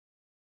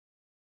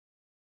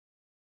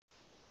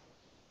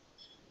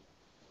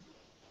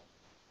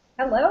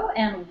Hello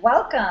and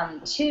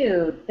welcome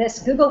to this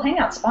Google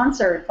Hangout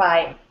sponsored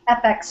by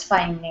FX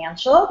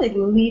Financial, the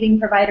leading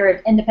provider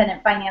of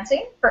independent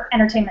financing for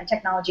entertainment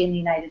technology in the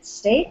United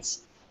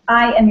States.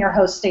 I am your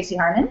host, Stacey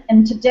Harmon,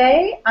 and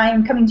today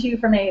I'm coming to you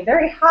from a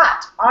very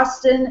hot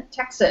Austin,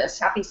 Texas.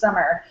 Happy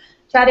summer.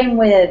 Chatting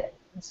with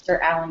Mr.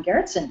 Alan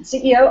Garrettson,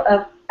 CEO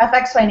of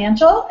FX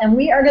Financial, and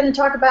we are going to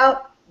talk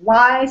about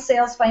why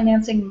sales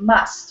financing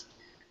must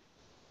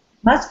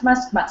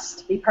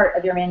be part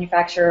of your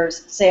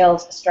manufacturer's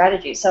sales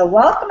strategy. So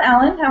welcome,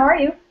 Alan. How are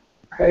you?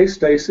 Hey,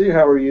 Stacey.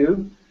 How are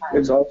you?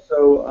 It's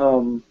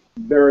also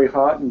very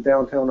hot in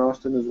downtown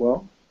Austin as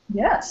well.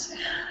 Yes.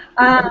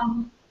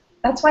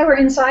 That's why we're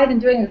inside and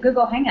doing a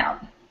Google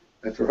Hangout.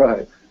 That's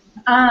right.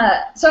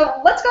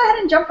 So let's go ahead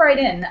and jump right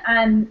in.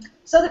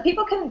 So that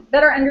people can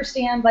better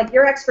understand like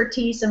your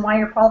expertise and why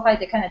you're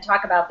qualified to kind of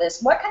talk about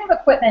this. What kind of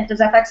equipment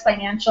does FX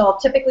Financial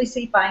typically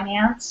see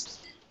financed?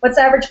 What's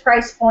the average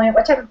price point?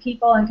 What type of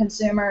people and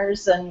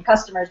consumers and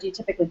customers do you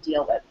typically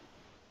deal with?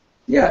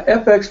 Yeah,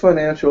 FX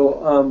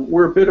Financial,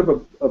 we're a bit of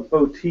a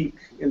boutique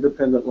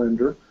independent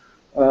lender,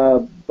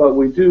 but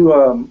we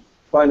do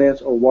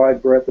finance a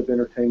wide breadth of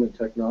entertainment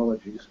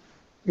technologies.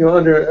 You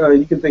know,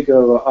 you can think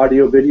of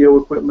audio-video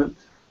equipment,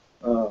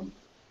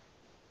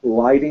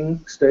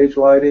 lighting, stage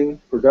lighting,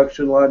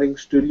 production lighting,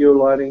 studio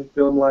lighting,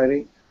 film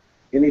lighting,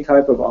 any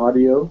type of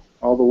audio,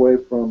 all the way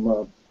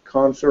from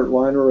concert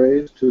line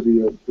arrays to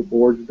the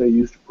boards that they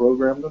use to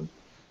program them.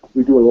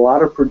 We do a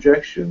lot of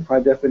projection, high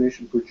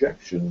definition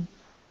projection.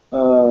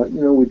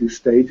 We do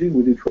staging,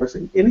 we do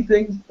trussing,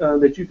 anything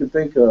that you can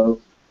think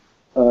of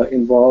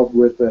involved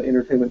with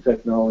entertainment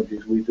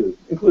technologies we do,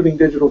 including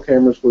digital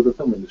cameras for the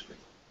film industry.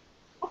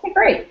 Okay,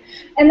 great.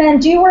 And then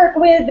do you work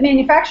with the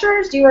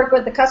manufacturers? Do you work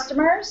with the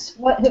customers?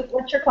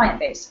 What's your client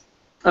base?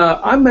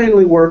 I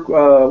mainly work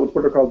with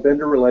what are called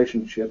vendor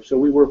relationships. So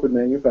we work with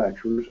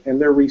manufacturers and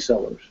their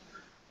resellers.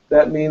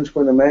 That means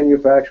when a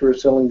manufacturer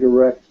is selling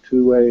direct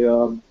to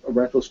a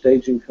rental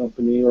staging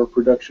company or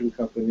production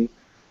company,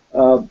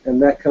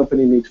 and that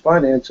company needs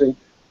financing,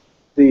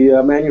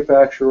 the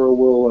manufacturer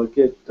will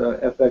get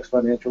FX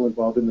Financial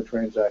involved in the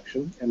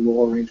transaction and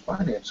will arrange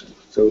financing.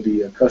 So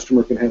the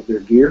customer can have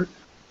their gear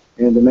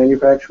and the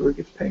manufacturer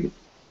gets paid.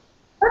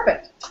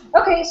 Perfect.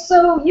 Okay,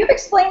 so you've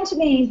explained to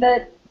me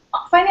that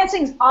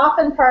financing is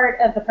often part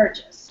of the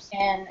purchase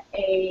in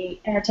a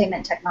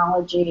entertainment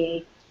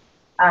technology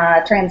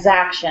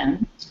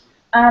transaction.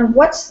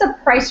 What's the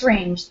price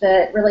range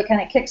that really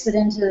kind of kicks it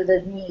into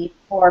the need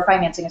for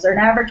financing? Is there an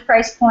average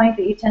price point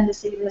that you tend to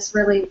see this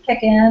really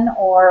kick in,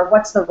 or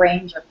what's the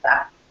range of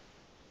that?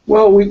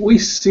 Well, we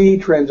see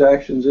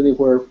transactions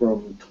anywhere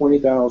from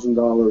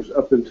 $20,000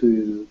 up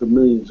into the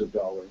millions of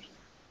dollars.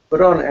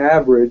 But on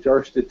average,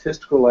 our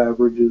statistical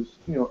average is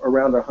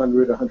around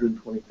 $100,000,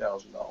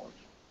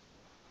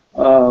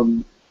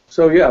 $120,000.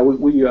 So yeah,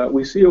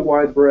 we see a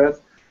wide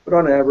breadth, but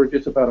on average,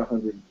 it's about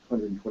 $100,000,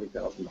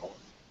 $120,000.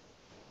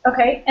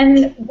 Okay,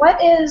 and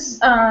what is,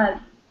 are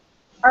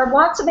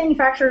lots of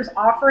manufacturers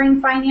offering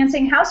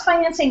financing? How's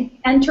financing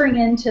entering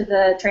into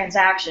the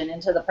transaction,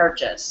 into the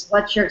purchase?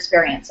 What's your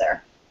experience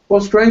there?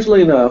 Well,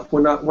 strangely enough,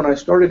 when I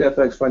started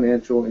FX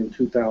Financial in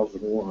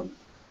 2001,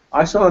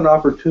 I saw an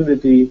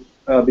opportunity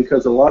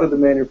because a lot of the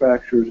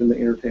manufacturers in the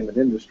entertainment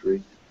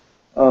industry,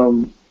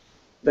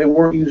 they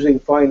weren't using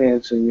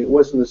financing. It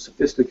wasn't as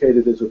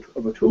sophisticated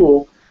of a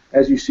tool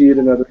as you see it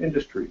in other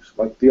industries,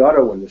 like the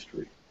auto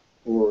industry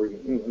or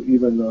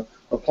even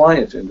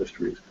appliance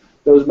industries.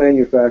 Those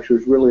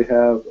manufacturers really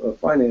have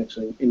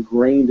financing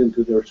ingrained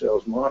into their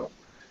sales model.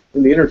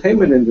 In the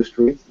entertainment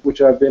industry,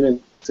 which I've been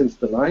in since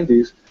the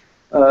 90s,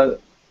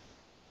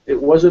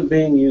 it wasn't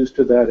being used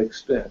to that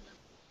extent.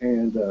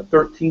 And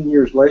 13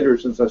 years later,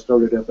 since I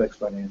started FX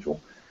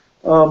Financial,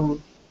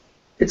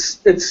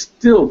 it's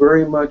still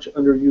very much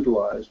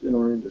underutilized in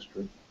our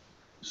industry.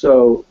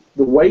 So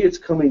the way it's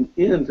coming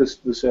into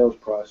the sales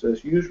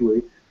process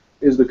usually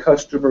is the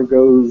customer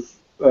goes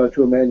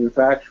to a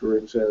manufacturer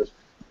and says,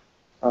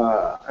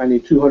 I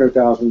need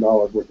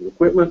 $200,000 worth of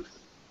equipment.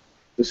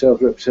 The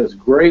sales rep says,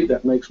 great,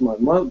 that makes my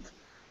month.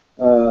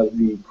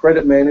 The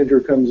credit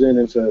manager comes in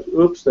and says,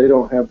 oops, they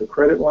don't have the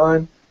credit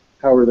line.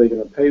 How are they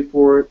going to pay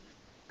for it?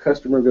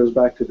 Customer goes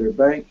back to their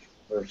bank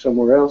or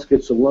somewhere else,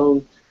 gets a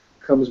loan,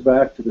 comes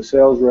back to the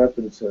sales rep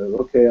and says,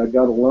 okay, I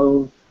got a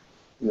loan,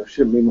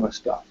 ship me my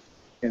stuff.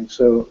 And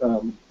so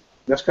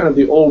that's kind of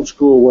the old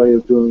school way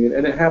of doing it,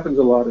 and it happens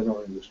a lot in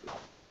our industry.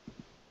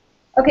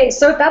 Okay,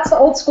 so if that's the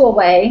old school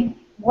way,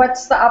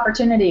 what's the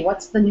opportunity?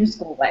 What's the new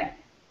school way?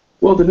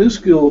 Well, the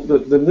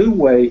new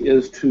way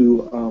is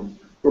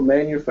for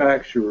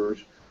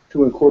manufacturers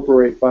to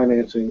incorporate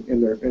financing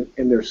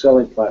in their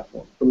selling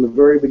platform from the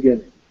very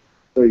beginning.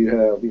 So you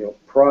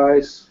have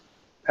price,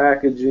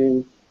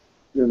 packaging,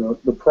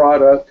 the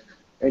product,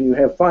 and you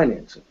have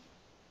financing.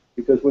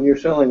 Because when you're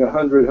selling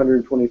 $100,000,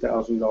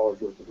 $120,000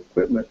 worth of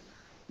equipment,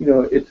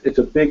 it's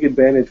a big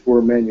advantage for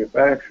a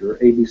manufacturer,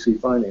 ABC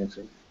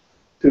financing,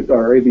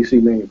 or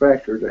ABC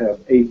manufacturer to have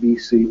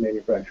ABC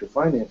manufacturer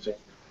financing,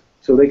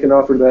 so they can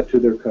offer that to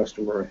their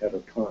customer ahead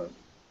of time.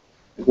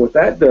 And what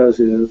that does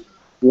is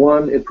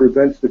One, it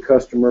prevents the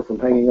customer from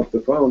hanging up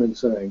the phone and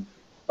saying,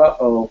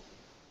 uh-oh,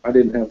 I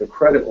didn't have the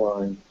credit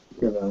line,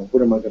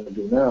 what am I going to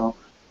do now?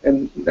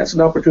 And that's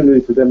an opportunity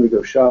for them to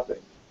go shopping.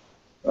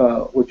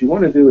 What you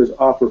want to do is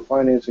offer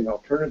financing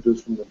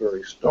alternatives from the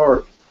very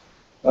start,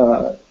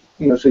 so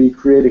you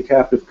create a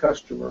captive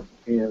customer,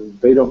 and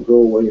they don't go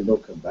away and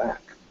don't come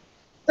back.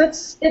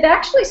 It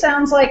actually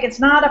sounds like it's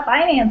not a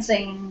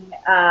financing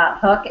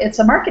hook, it's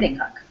a marketing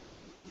hook.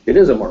 It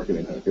is a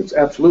marketing hook. It's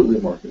absolutely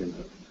a marketing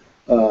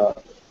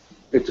hook.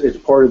 It's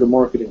part of the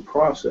marketing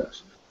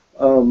process.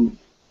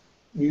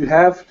 You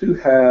have to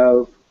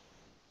have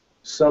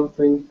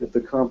something that the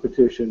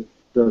competition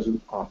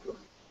doesn't offer.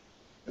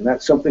 And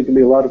that something can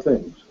be a lot of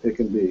things. It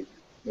can be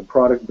the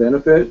product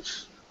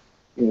benefits,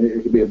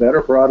 it could be a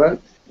better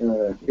product,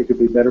 it could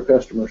be better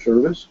customer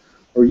service,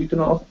 or you can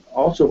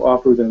also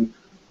offer them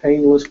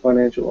painless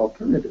financial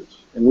alternatives.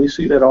 And we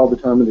see that all the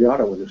time in the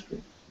auto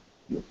industry.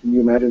 Can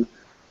you imagine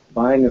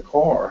buying a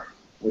car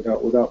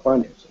without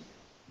financing,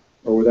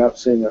 or without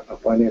seeing a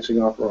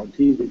financing offer on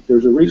TV?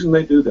 There's a reason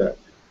they do that.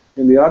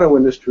 In the auto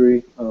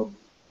industry,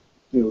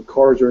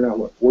 cars are now,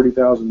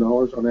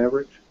 $40,000 on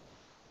average?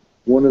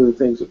 One of the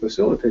things that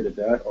facilitated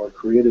that are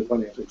creative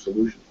financing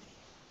solutions.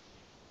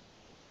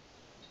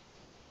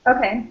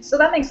 Okay, so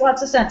that makes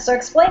lots of sense. So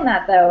explain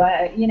that, though.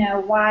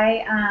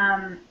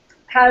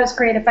 How does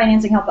creative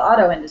financing help the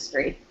auto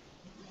industry?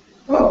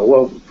 Oh,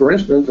 well, for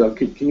instance,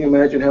 can you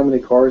imagine how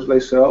many cars they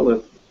sell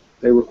if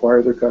they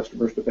require their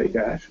customers to pay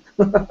cash?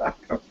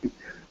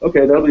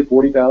 Okay, that'll be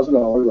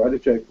 $40,000. Write a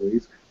check,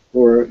 please.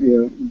 Or,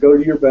 go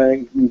to your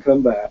bank and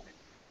come back.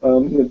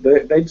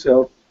 They'd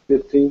sell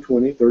 15,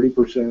 20,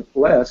 30%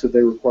 less if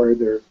they required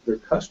their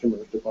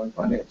customers to find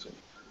financing.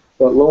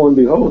 But lo and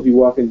behold, you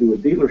walk into a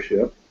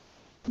dealership,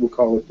 we'll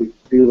call it the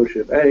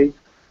dealership A,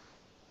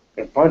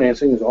 and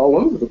financing is all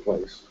over the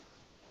place,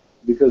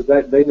 because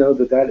they know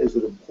that is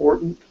an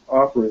important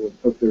offering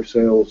of their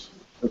sales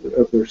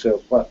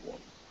platform.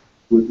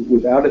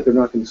 Without it, they're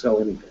not going to sell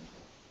anything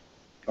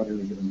on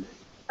any given day.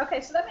 Okay,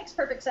 so that makes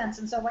perfect sense.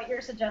 And so what you're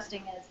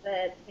suggesting is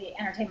that the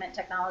entertainment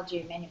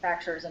technology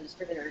manufacturers and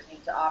distributors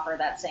need to offer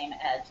that same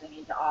edge. They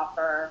need to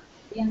offer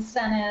the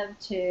incentive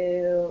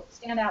to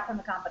stand out from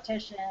the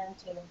competition,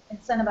 to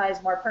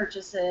incentivize more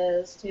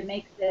purchases, to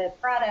make the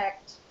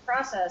product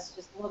process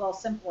just a little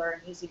simpler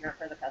and easier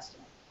for the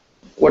customer.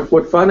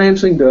 What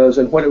financing does,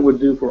 and what it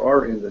would do for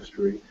our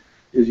industry,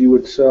 is you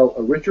would sell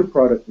a richer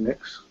product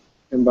mix,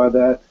 and by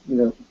that,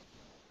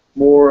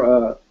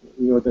 more,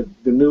 the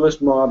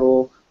newest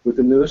model with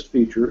the newest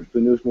features, the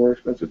newest, more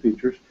expensive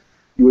features.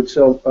 You would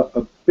sell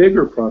a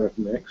bigger product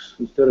mix.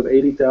 Instead of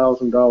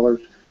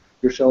 $80,000,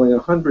 you're selling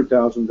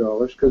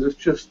 $100,000 because it's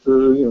just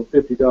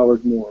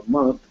 $50 more a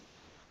month,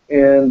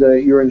 and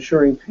you're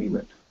ensuring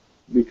payment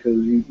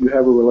because you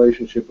have a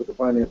relationship with the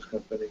finance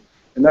company,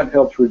 and that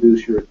helps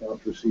reduce your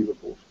accounts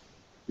receivables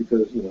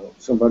because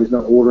somebody's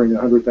not ordering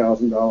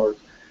 $100,000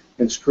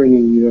 and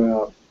stringing you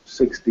out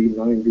 60,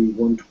 90,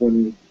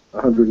 120,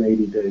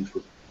 180 days.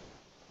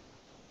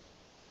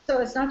 So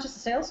it's not just a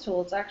sales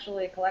tool, it's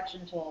actually a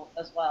collection tool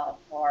as well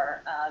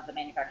for the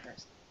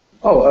manufacturers.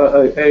 Oh,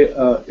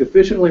 a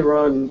efficiently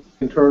run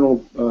internal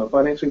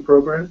financing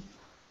program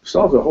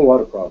solves a whole lot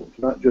of problems,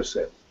 not just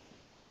sales.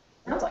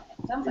 Sounds like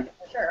it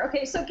for sure.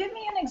 Okay, so give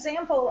me an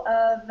example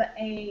of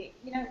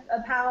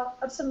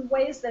of some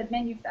ways that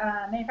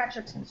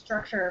manufacturers can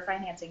structure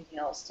financing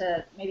deals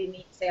to maybe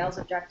meet sales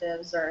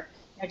objectives, or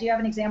do you have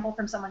an example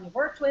from someone you've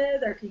worked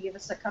with, or could you give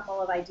us a couple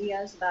of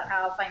ideas about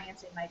how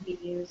financing might be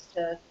used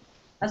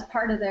as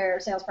part of their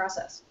sales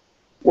process?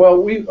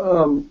 Well,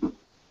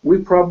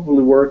 we've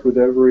probably worked with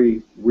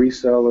every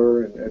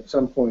reseller and at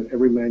some point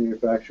every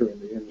manufacturer in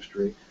the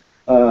industry.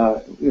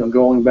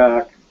 Going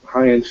back,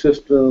 High-End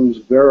Systems,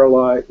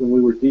 Verilight, when we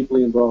were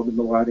deeply involved in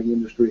the lighting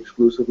industry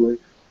exclusively.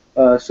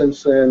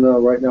 Since then,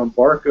 right now,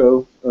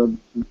 Barco,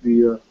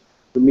 the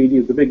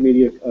big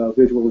media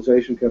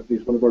visualization company,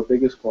 is one of our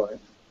biggest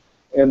clients,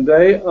 and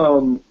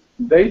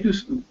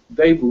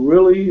they've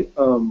really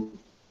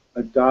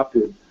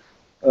adopted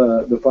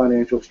the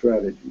financial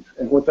strategies.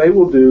 And what they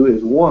will do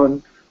is,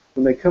 one,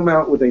 when they come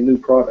out with a new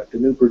product, a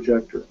new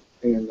projector,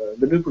 and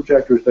the new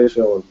projectors they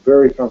sell are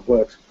very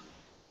complex,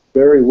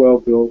 very well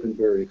built, and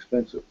very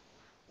expensive.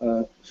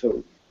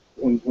 So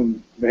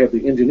when they have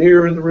the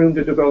engineer in the room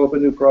to develop a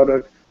new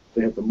product,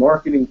 they have the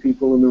marketing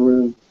people in the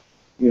room,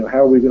 how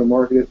are we going to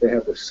market it? They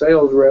have the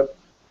sales rep,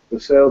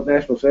 the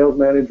national sales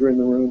manager in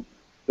the room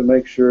to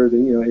make sure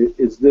that,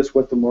 is this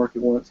what the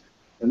market wants?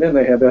 And then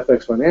they have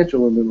FX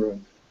Financial in the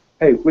room.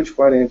 Hey,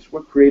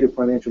 what creative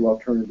financial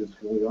alternatives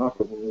can we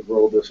offer when we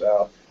roll this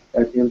out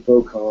at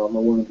Infocom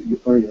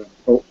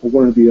or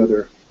one of the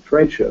other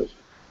trade shows?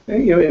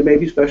 And, it may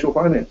be special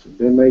financing.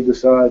 They may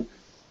decide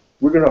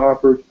we're going to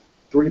offer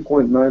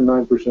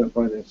 3.99%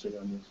 financing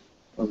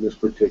on this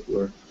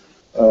particular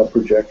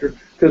projector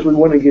because we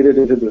want to get it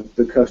into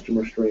the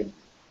customer stream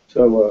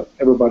so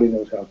everybody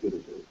knows how good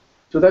it is.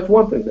 So that's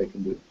one thing they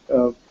can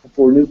do.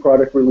 For new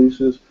product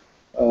releases,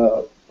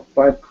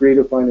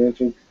 creative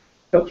financing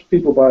helps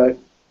people buy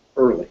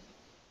early.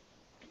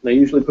 They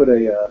usually put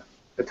a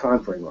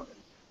time frame on it.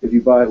 If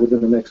you buy it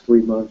within the next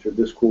 3 months or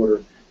this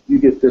quarter, you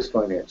get this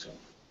financing.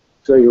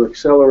 So you're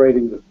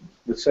accelerating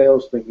the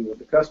sales thinking of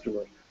the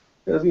customer.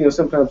 Because,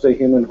 sometimes they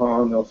hem and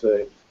haw and they'll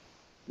say,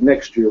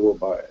 next year we'll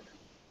buy it.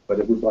 But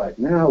if we buy it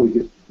now, we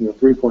get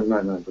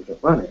 3.99%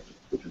 financing,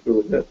 which is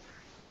really good.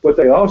 What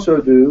they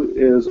also do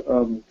is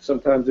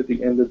sometimes at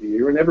the end of the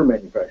year, and every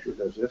manufacturer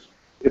does this,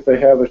 if they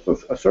have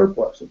a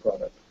surplus of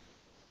product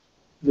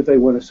that they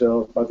want to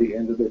sell by the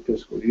end of their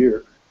fiscal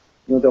year,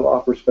 they'll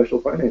offer special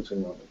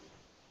financing on it,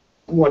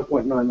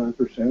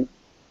 1.99%,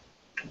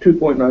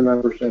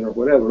 2.99%, or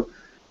whatever,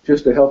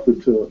 just to help them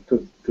to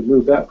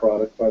move that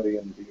product by the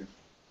end of the year.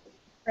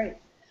 Great.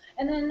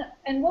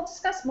 And we'll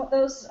discuss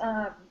those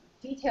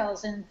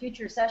details in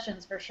future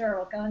sessions for sure.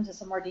 We'll go into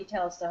some more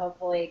details to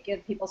hopefully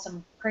give people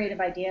some creative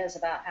ideas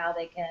about how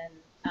they can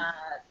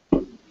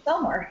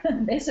sell more,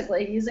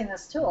 basically, using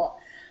this tool.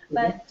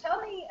 But tell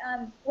me,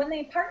 when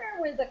they partner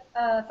with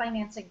a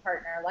financing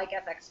partner like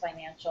FX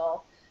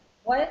Financial,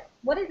 what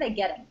are they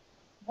getting?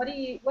 What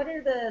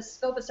are the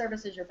scope of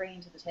services you're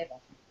bringing to the table?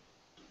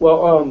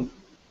 Well,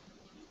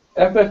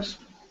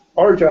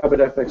 our job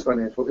at FX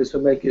Financial is to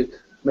make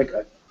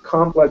a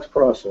complex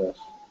process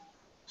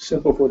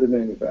simple for the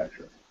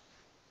manufacturer.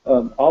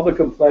 All the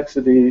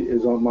complexity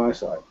is on my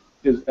side.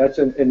 That's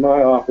in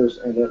my office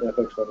and at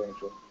FX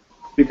Financial,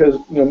 because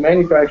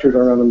manufacturers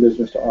are on a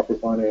business to offer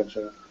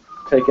financing,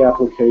 take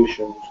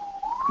applications,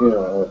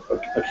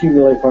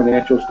 accumulate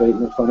financial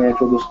statements,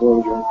 financial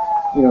disclosure.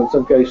 In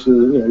some cases,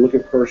 look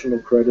at personal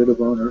credit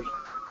of owners.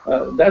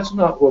 That's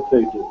not what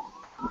they do.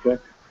 Okay.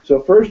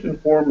 So first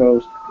and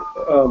foremost,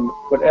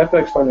 what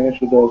FX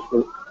Financial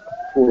does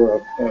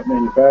for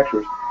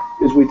manufacturers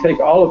is we take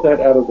all of that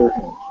out of their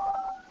hands,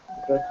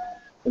 okay?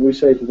 And we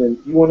say to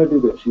them, you want to do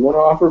this. You want to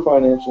offer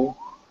financing.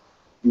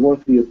 You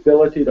want the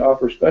ability to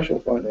offer special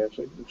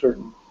financing in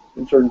certain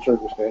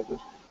circumstances.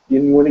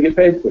 And you want to get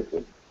paid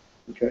quickly,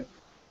 okay?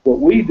 What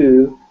we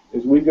do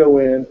is we go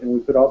in and we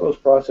put all those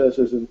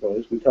processes in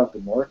place. We talk to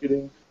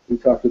marketing. We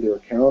talk to their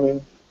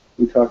accounting.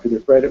 We talk to their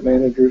credit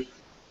managers.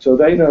 So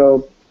they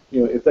know,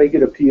 if they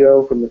get a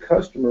PO from the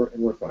customer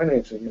and we're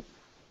financing it,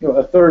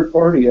 a third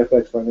party,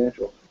 FX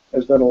Financial,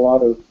 has done a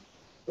lot of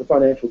the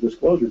financial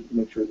disclosures to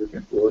make sure they're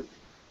good for it,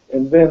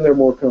 and then they're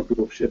more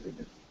comfortable shipping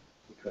it.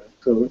 Okay,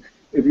 so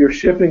if you're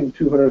shipping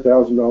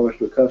 $200,000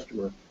 to a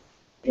customer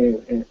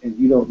and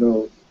you don't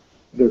know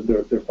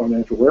their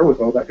financial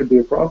wherewithal, that could be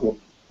a problem.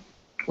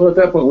 Well, at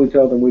that point, we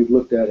tell them we've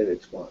looked at it,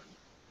 it's fine.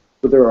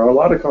 But there are a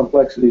lot of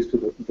complexities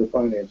to the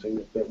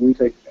financing that we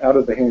take out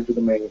of the hands of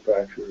the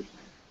manufacturers,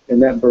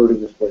 and that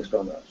burden is placed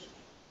on us.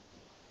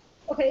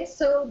 Okay,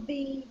 so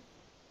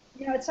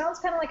it sounds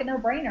kind of like a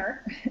no-brainer.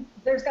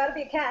 There's got to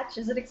be a catch.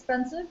 Is it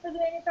expensive for the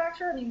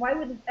manufacturer? I mean, why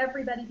wouldn't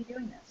everybody be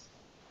doing this?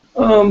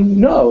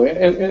 No,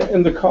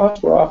 and the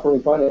cost for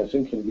offering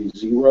financing can be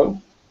zero,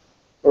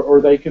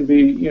 or they can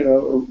be,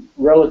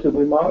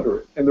 relatively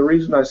moderate. And the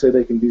reason I say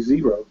they can be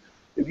zero,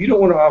 if you don't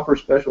want to offer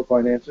special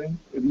financing,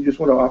 if you just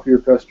want to offer your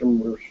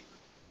customers,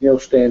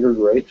 standard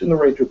rates, and the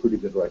rates are pretty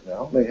good right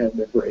now, they have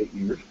been for 8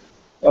 years,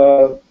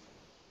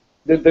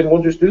 then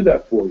we'll just do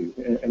that for you,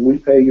 and we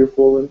pay your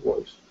full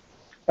invoice.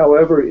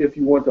 However, if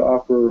you want to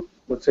offer,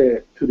 let's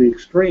say, to the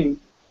extreme,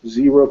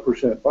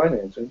 0%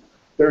 financing,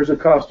 there's a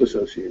cost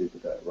associated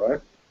with that, right?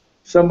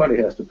 Somebody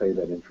has to pay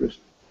that interest.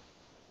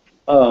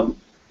 But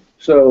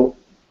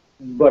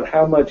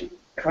how much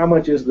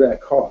is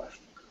that cost?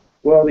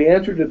 Well, the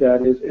answer to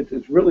that is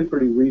it's really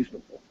pretty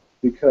reasonable,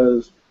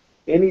 because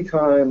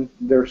anytime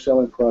they're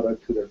selling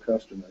product to their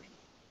customers,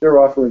 they're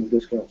offering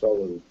discounts all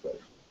over the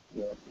place.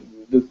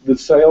 The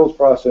sales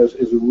process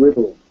is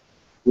riddled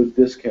with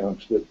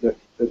discounts that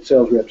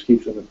sales reps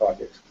keep in their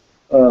pockets.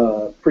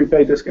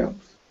 Prepaid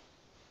discounts,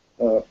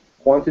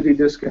 quantity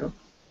discount.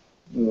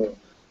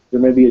 There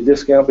may be a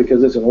discount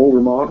because it's an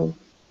older model.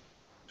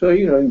 So,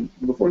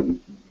 before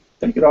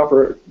they could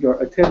offer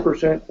a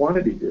 10%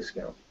 quantity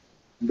discount.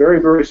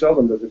 Very, very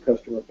seldom does a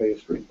customer pay a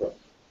street price.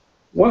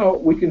 Well,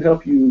 we can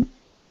help you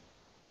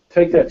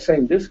take that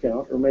same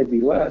discount, or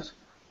maybe less,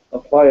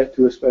 apply it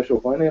to a special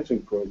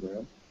financing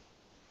program,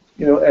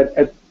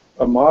 at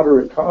a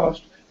moderate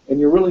cost, and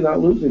you're really not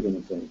losing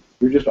anything.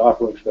 You're just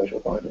offering special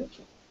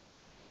financing.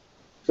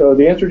 So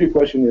the answer to your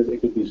question is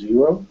it could be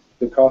zero.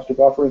 The cost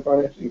of offering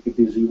financing, it could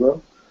be zero,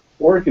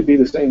 or it could be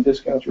the same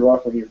discounts you're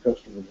offering your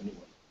customers anyway.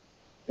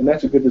 And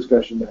that's a good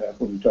discussion to have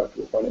when you talk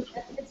to a finance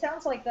company. It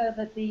sounds like, though,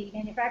 that the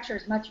manufacturer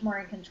is much more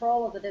in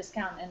control of the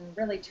discount and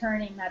really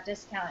turning that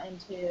discount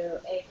into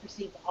a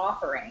perceived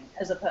offering,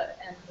 as opposed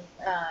and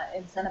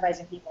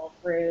incentivizing people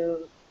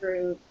through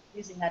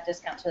using that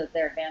discount to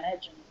their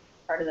advantage and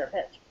part of their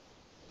pitch.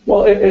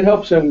 Well, it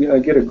helps them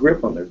get a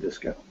grip on their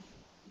discount,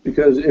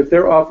 because if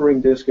they're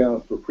offering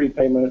discounts for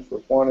prepayment, for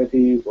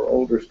quantity, for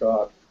older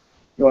stock,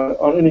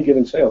 on any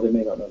given sale, they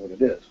may not know what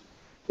it is.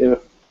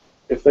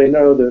 If they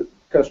know that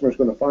customer's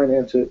going to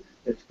finance it,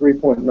 it's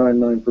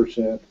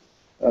 3.99%.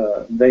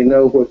 They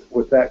know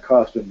what that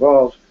cost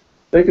involves.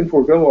 They can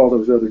forego all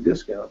those other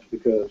discounts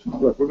because,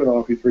 look, we're going to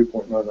offer you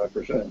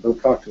 3.99%. Don't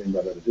talk to me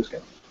about other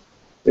discounts.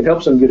 it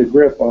helps them get a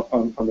grip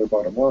on their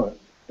bottom line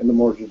and the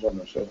margins on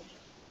their sales.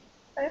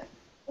 Okay.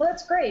 Well,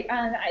 that's great.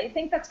 And I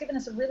think that's given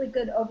us a really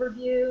good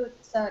overview.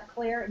 It's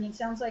clear. I mean, it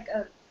sounds like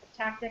a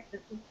tactic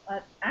that,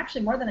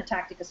 actually more than a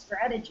tactic, a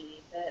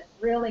strategy that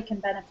really can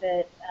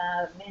benefit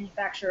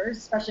manufacturers,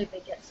 especially if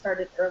they get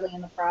started early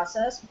in the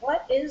process.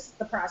 What is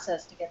the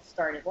process to get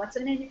started? What's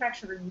a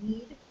manufacturer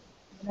need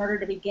in order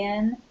to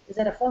begin? Is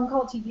it a phone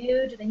call to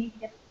you? Do they need to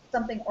get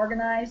something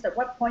organized? At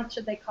what point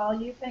should they call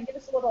you? Can you give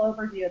us a little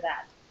overview of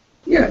that?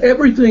 Yeah,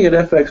 everything at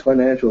FX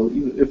Financial,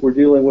 if we're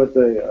dealing with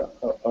a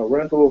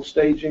rental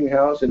staging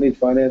house that needs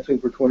financing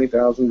for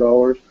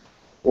 $20,000,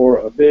 or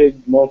a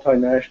big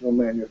multinational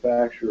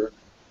manufacturer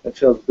that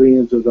sells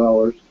billions of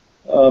dollars,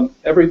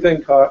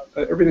 everything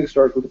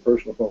starts with a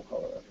personal phone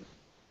call.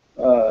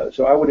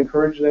 So I would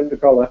encourage them to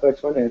call FX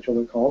Financial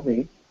and call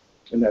me,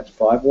 and that's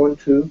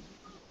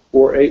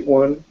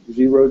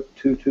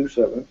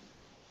 512-481-0227,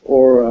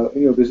 or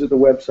visit the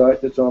website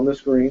that's on the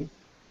screen,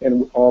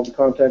 and all the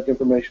contact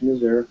information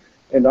is there.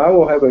 And I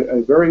will have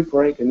a very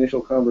frank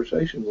initial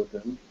conversation with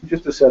them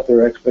just to set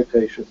their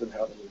expectations and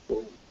how to move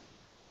forward.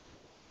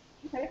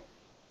 Okay,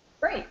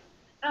 great.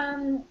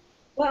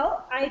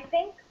 Well, I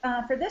think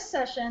for this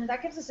session,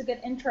 that gives us a good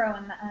intro,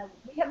 and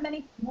we have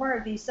many more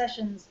of these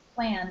sessions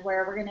planned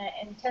where we're going to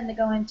intend to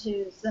go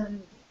into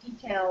some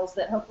details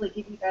that hopefully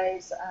give you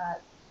guys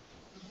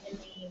in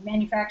the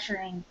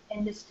manufacturing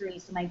industry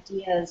some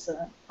ideas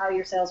of how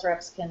your sales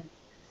reps can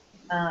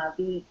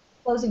be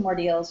closing more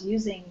deals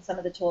using some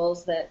of the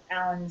tools that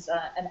Alan's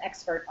an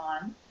expert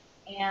on.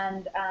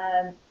 And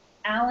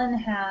Alan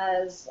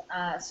has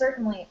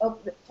certainly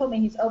told me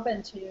he's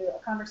open to a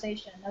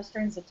conversation, no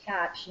strings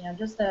attached.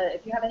 Just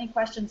if you have any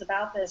questions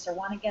about this or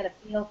want to get a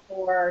feel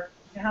for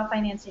how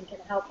financing can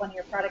help one of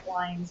your product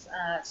lines,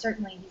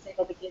 certainly he's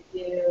able to give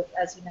you,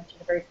 as he mentioned,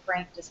 a very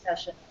frank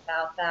discussion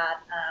about that.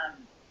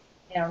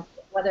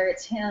 Whether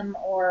it's him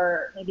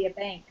or maybe a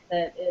bank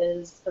that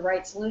is the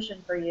right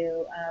solution for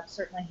you,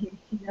 certainly he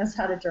knows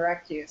how to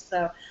direct you.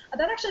 So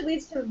that actually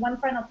leads to one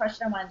final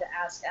question I wanted to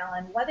ask,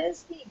 Alan. What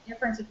is the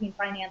difference between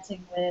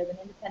financing with an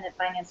independent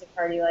financing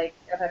party like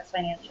FX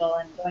Financial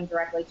and going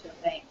directly to a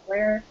bank?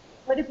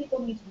 What do people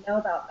need to know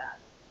about that?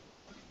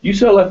 You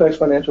sell FX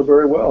Financial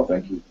very well,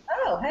 thank you.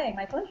 Oh, hey,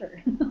 my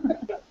pleasure.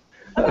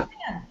 I'm a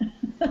fan.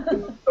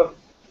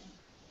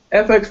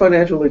 FX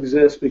Financial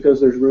exists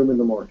because there's room in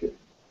the market.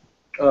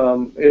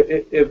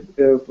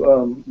 If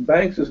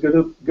banks, as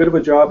good of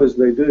a job as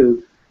they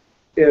do,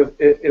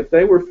 if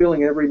they were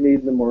filling every need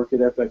in the market,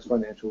 FX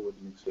Financial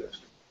wouldn't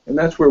exist. And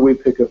that's where we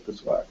pick up the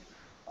slack.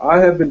 I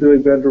have been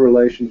doing vendor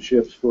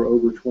relationships for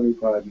over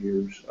 25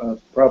 years,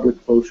 probably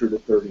closer to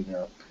 30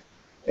 now.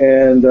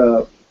 And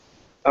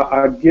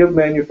I give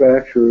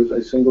manufacturers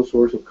a single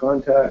source of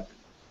contact,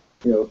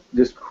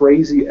 this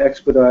crazy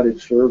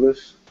expedited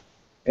service,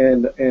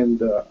 and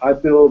I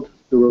build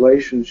the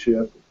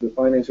relationship, the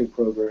financing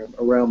program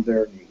around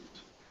their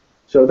needs.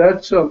 So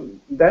that's an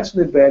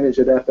advantage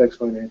that FX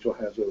Financial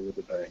has over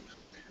the banks.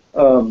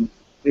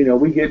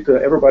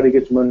 Everybody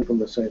gets money from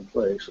the same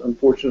place.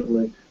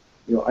 Unfortunately,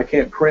 I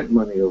can't print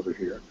money over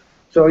here.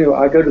 So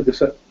I go to the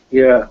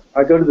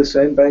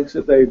same banks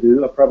that they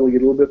do. I probably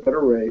get a little bit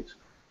better rates.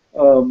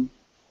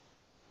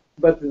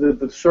 But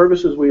the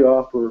services we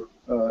offer,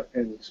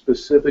 and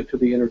specific to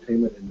the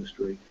entertainment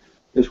industry,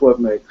 is what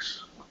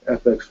makes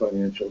FX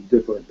Financial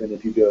different than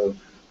if you go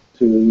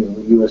to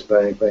U.S.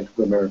 Bank, Bank of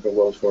America,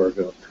 Wells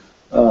Fargo.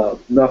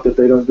 Not that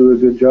they don't do a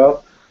good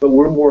job, but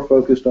we're more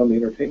focused on the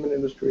entertainment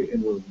industry,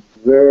 and we're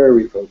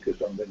very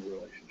focused on vendor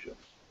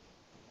relationships.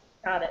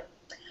 Got it.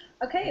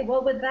 Okay,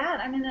 well, with that,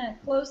 I'm going to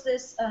close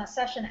this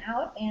session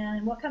out,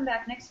 and we'll come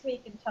back next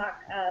week and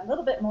talk a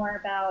little bit more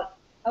about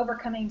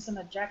overcoming some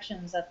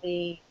objections at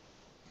the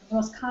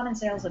most common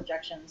sales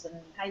objections and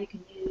how you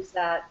can use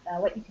that,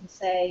 what you can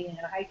say,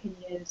 how you can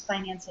use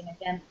financing,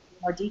 again, in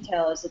more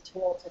detail as a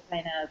tool to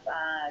kind of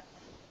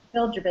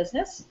build your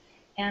business.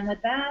 And with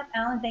that,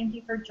 Alan, thank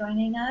you for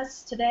joining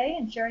us today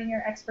and sharing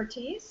your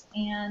expertise.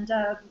 And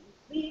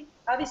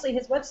obviously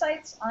his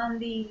website's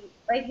on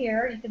right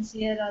here. You can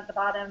see it at the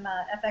bottom,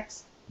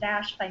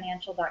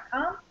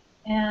 fx-financial.com.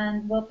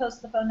 And we'll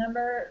post the phone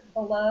number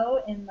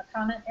below in the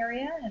comment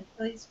area, and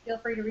please feel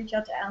free to reach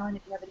out to Alan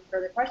if you have any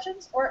further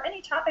questions or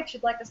any topics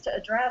you'd like us to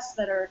address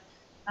that are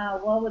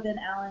well within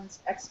Alan's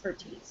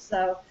expertise.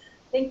 So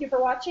thank you for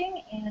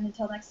watching, and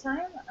until next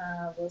time,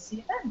 we'll see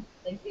you then.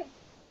 Thank you.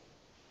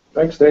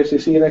 Thanks, Stacey.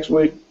 See you next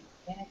week.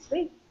 See you next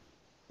week.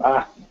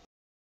 Bye.